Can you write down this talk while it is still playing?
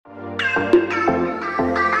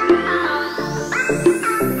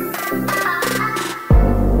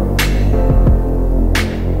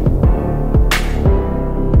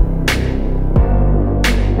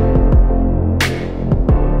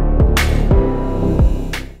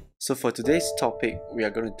So for today's topic, we are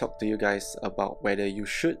going to talk to you guys about whether you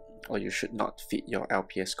should or you should not feed your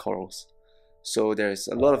LPS corals. So there's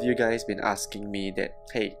a lot of you guys been asking me that,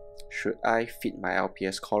 hey, should I feed my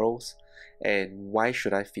LPS corals? And why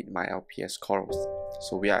should I feed my LPS corals?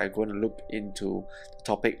 So we are going to look into the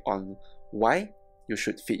topic on why you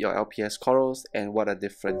should feed your LPS corals and what are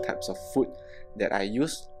different types of food that I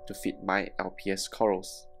use to feed my LPS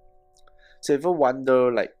corals. So if you wonder,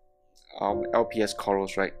 like LPS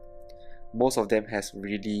corals, right? Most of them has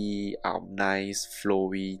really nice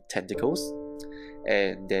flowy tentacles,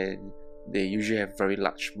 and then they usually have very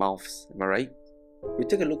large mouths. Am I right? We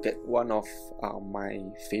take a look at one of my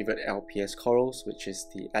favorite LPS corals, which is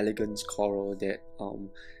the elegance coral that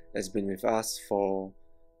has been with us for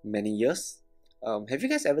many years. Have you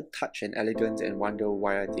guys ever touched an elegance and wonder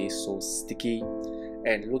why are they so sticky?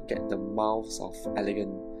 And look at the mouths of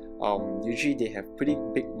elegant. Usually they have pretty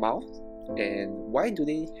big mouths, and why do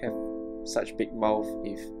they have such big mouth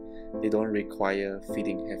if they don't require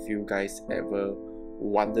feeding? Have you guys ever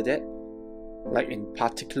wondered that? Like in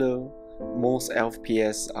particular, most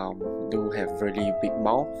LPS do have really big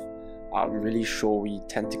mouth, really showy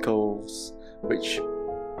tentacles, which,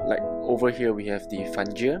 like over here we have the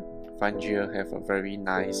Fungia. Fungia have a very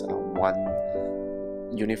nice one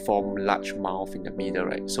uniform large mouth in the middle,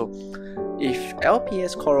 right? So if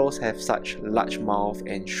LPS corals have such large mouth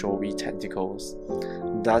and showy tentacles,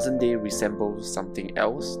 doesn't they resemble something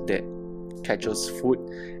else that catches food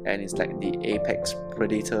and is like the apex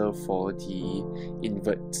predator for the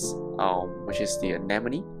inverts, which is the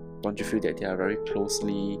anemone? Don't you feel that they are very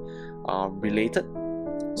closely related?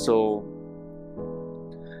 So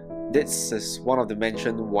this is one of the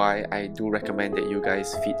mentions why I do recommend that you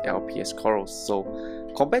guys feed LPS corals. So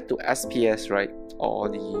compared to SPS, right, or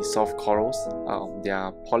the soft corals,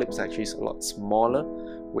 their polyps are actually a lot smaller,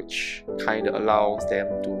 which kind of allows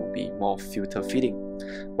them to be more filter feeding.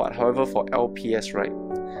 But however, for LPS, right,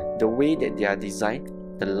 the way that they are designed,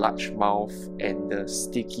 the large mouth and the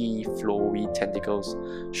sticky flowy tentacles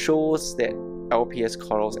shows that LPS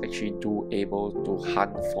corals actually do able to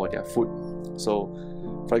hunt for their food. So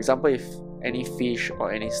for example, if any fish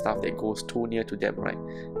or any stuff that goes too near to them, right,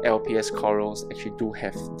 LPS corals actually do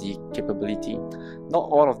have the capability, not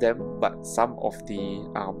all of them, but some of the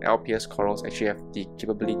LPS corals actually have the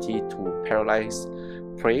capability to paralyze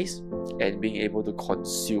prey and being able to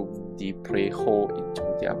consume the prey whole into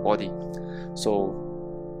their body. So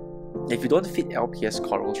if you don't feed LPS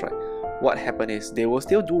corals, right, what happens is they will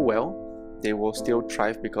still do well, they will still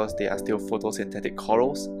thrive because they are still photosynthetic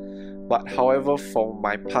corals. But however, from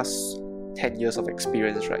my past 10 years of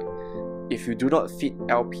experience, right, if you do not feed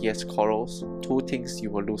LPS corals, two things you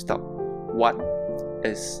will lose out. One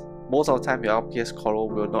is most of the time your LPS coral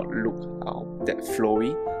will not look that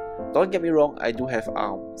flowy. Don't get me wrong, I do have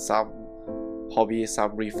some hobbyists,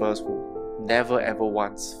 some reefers who never ever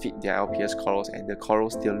once feed their LPS corals and the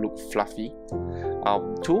corals still look fluffy.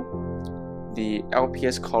 Two, the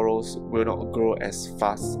LPS corals will not grow as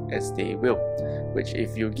fast as they will, which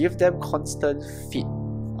if you give them constant feed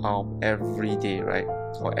every day, right,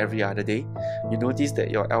 or every other day, you notice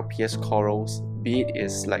that your LPS corals, be it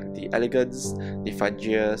is like the elegance, the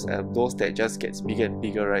Fungias, and those that just gets bigger and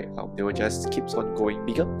bigger, right, they will just keeps on going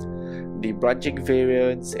bigger. The branching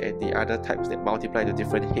variants and the other types that multiply the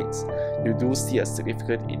different heads, you do see a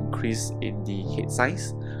significant increase in the head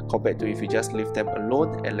size compared to if you just leave them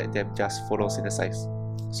alone and let them just photosynthesize.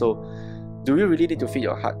 So do you really need to feed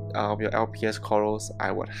your LPS corals?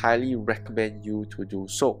 I would highly recommend you to do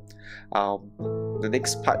so. The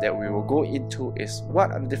next part that we will go into is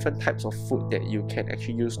what are the different types of food that you can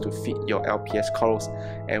actually use to feed your LPS corals,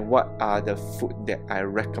 and what are the food that I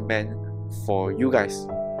recommend for you guys.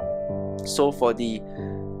 So for the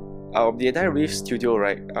entire reef studio,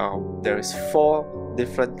 right, there is 4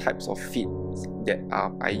 different types of feed that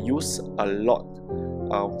I use a lot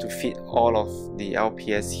to feed all of the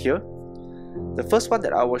LPS here. The first one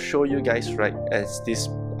that I will show you guys, right, is this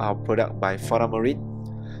product by Futian.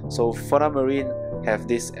 So Futian have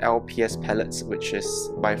this LPS pellets, which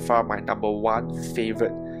is by far my #1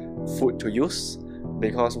 favorite food to use.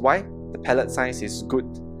 Because why? The pellet size is good.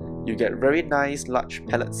 You get very nice large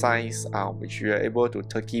pellet size, which you are able to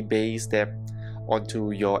turkey base them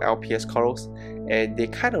onto your LPS corals, and they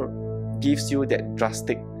kind of gives you that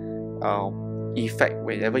drastic effect.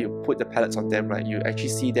 Whenever you put the pellets on them, right, you actually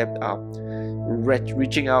see them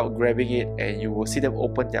reaching out, grabbing it, and you will see them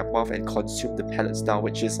open their mouth and consume the pellets down,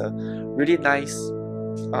 which is a really nice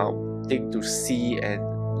thing to see and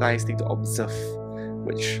nice thing to observe.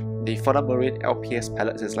 Which the Futian LPS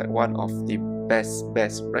pellets is like one of the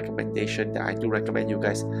best recommendation that I do recommend you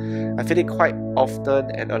guys. I feed it quite often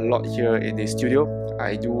and a lot here in the studio.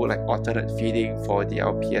 I do like alternate feeding for the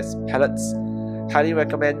LPS pellets. Highly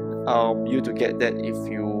recommend you to get that if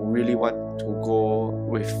you really want to go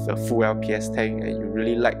with a full LPS tank and you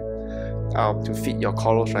really like to feed your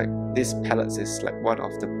corals, right? This pellets is like one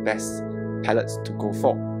of the best pellets to go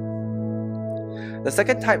for. The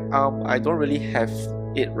second type, I don't really have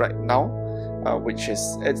it right now, which is,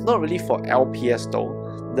 it's not really for LPS though.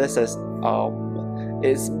 This is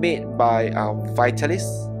it's made by Vitalis.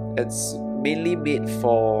 It's mainly made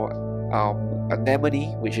for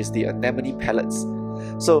anemone, which is the anemone pellets.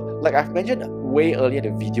 So like I've mentioned way earlier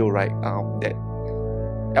in the video, right, that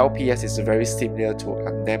LPS is very similar to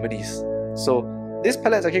anemones. So this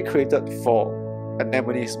pellet is actually created for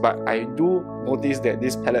anemones, but I do notice that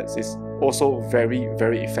this pellets is also very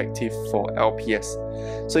effective for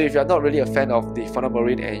LPS. So if you're not really a fan of the fauna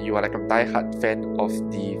marine and you are like a die-hard fan of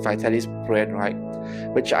the Vitalis brand, right,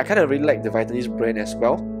 which I kind of really like the Vitalis brand as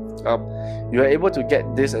well, you are able to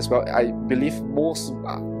get this as well. I believe most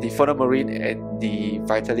the fauna marine and the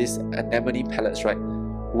Vitalis anemone pellets, right,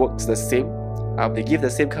 works the same. They give the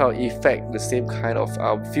same kind of effect, the same kind of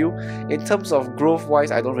feel. In terms of growth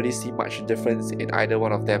wise, I don't really see much difference in either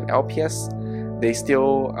one of them. LPS, they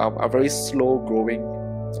still are very slow growing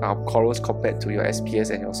corals compared to your SPS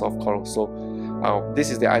and your soft corals. So this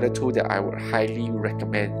is the other two that I would highly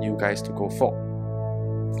recommend you guys to go for.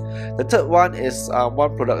 The third one is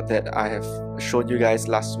one product that I have shown you guys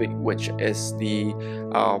last week, which is the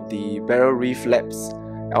Barrel Reef Labs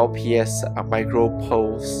LPS Micro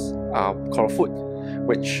Pulse Coral Food,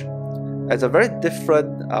 which is a very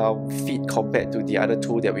different feed compared to the other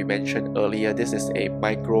two that we mentioned earlier. This is a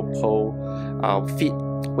micro pearl feed,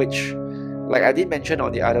 which, like I did mention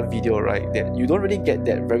on the other video, right, that you don't really get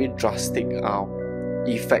that very drastic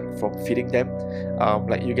effect from feeding them.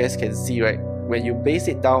 Like you guys can see, right, when you base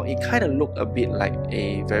it down, it kind of look a bit like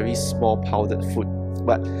a very small powdered food.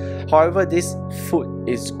 But however, this food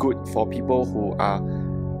is good for people who are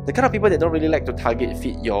the kind of people that don't really like to target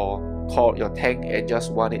feed your tank and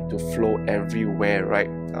just want it to flow everywhere, right?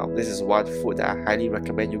 This is one food that I highly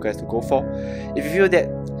recommend you guys to go for. If you feel that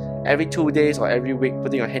every 2 days or every week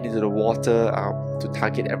putting your hand into the water to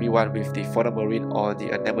target everyone with the fauna marine or the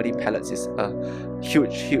anemone pellets is a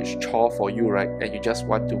huge chore for you, right, and you just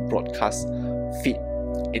want to broadcast feed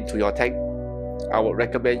into your tank, I would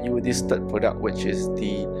recommend you this third product, which is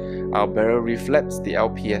the Barrel Reef Labs, the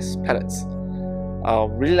LPS pellets.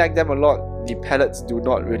 Really like them a lot. The pellets do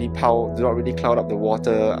not really cloud up the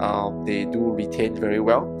water. They do retain very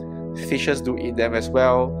well. Fishes do eat them as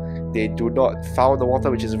well. They do not foul the water,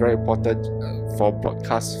 which is very important for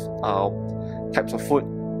broadcast types of food.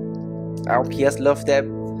 LPS love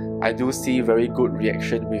them. I do see very good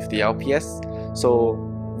reaction with the LPS. So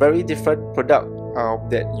very different product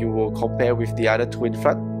that you will compare with the other two in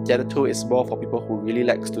front. The other two is more for people who really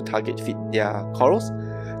likes to target feed their corals.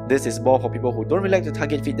 This is more for people who don't really like to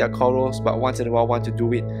target feed their corals, but once in a while want to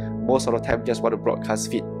do it. Most of the time just want to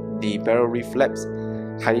broadcast feed. The Barrel Reef Labs,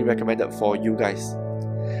 highly recommended for you guys.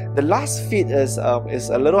 The last feed is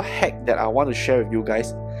a little hack that I want to share with you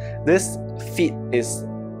guys. This feed is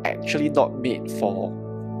actually not made for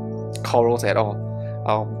corals at all.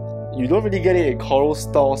 You don't really get it in coral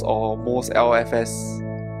stores or most LFS,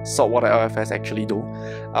 saltwater LFS actually do.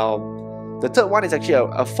 The third one is actually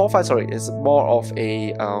a fourth one, sorry, it's more of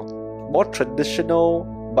a more traditional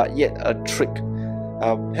but yet a trick.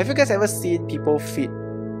 Have you guys ever seen people feed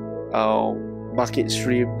market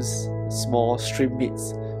shrimps, small shrimp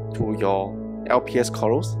meats to your LPS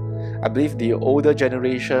corals? I believe the older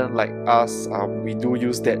generation like us, we do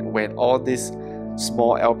use that when all these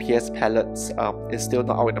small LPS pellets is still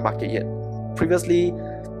not out in the market yet. Previously,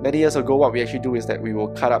 many years ago, what we actually do is that we will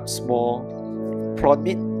cut up small prawn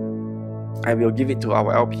meat and we'll give it to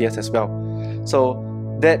our LPS as well. So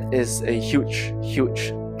that is a huge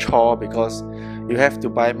chore because you have to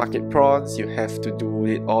buy market prawns, you have to do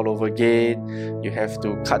it all over again, you have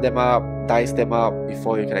to cut them up, dice them up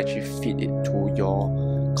before you can actually feed it to your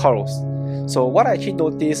corals. So what I actually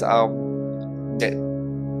noticed that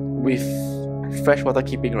with freshwater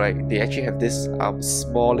keeping, right, they actually have this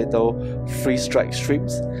small little freeze-dried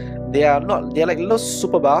shrimps. They're like little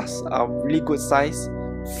super bars, really good size,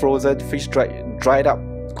 frozen, dried up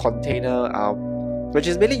container, which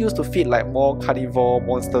is mainly used to feed like more carnivore,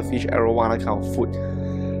 monster fish, arowana kind of food.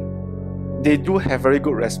 They do have very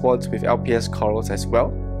good response with LPS corals as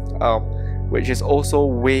well, which is also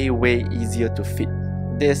way easier to feed.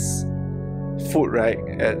 This food, right,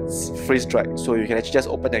 it's freeze dried, so you can actually just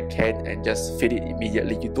open a can and just feed it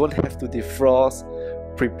immediately. You don't have to defrost,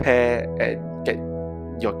 prepare, and get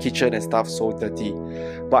your kitchen and stuff so dirty.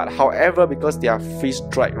 But however, because they are freeze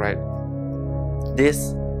dried, right,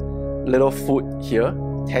 this little food here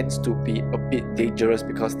tends to be a bit dangerous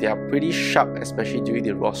because they are pretty sharp, especially during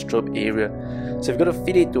the rostrum area. So if you're going to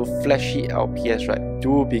feed it to fleshy LPS, right,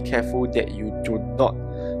 do be careful that you do not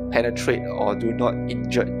penetrate or do not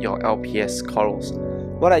injure your LPS corals.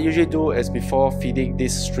 What I usually do is before feeding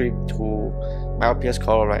this stream to my LPS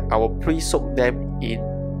coral, right, I will pre-soak them in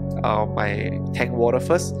my tank water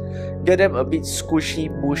first, get them a bit squishy,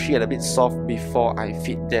 mushy and a bit soft before I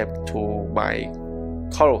feed them to my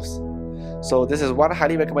corals. So this is one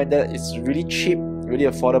highly recommended. It's really cheap, really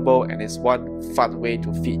affordable, and it's one fun way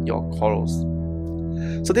to feed your corals.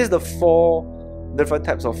 So this is the 4 different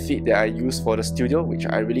types of feed that I use for the studio, which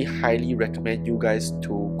I really highly recommend you guys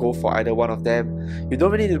to go for either one of them. You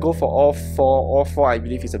don't really need to go for all 4. All 4 I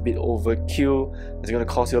believe is a bit overkill. It's going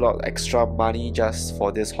to cost you a lot of extra money just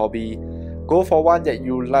for this hobby. Go for one that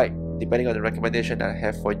you like depending on the recommendation that I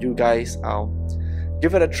have for you guys.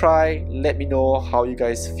 Give it a try. Let me know how you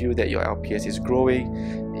guys feel that your LPS is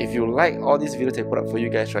growing. If you like all these videos I put up for you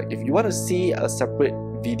guys, right, if you want to see a separate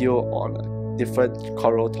video on different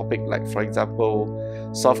coral topic, like for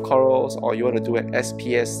example soft corals, or you want to do an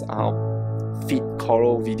SPS feed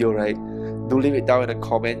coral video, right, do leave it down in the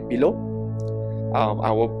comment below. I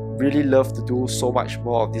will really love to do so much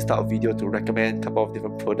more of this type of video to recommend a couple of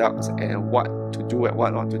different products and what to do and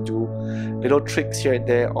what not to do, little tricks here and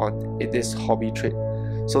there in this hobby trade.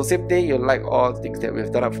 So same thing, you like all the things that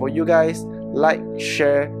we've done up for you guys, like,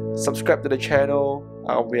 share, subscribe to the channel.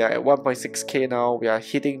 We are at 1.6k now. We are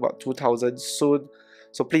hitting about 2,000 soon,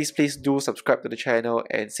 so please do subscribe to the channel.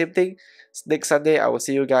 And same thing, next Sunday I will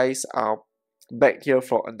see you guys back here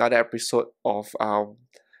for another episode of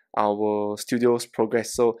our studio's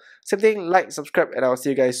progress. So same thing, like, subscribe, and I'll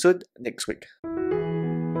see you guys soon next week.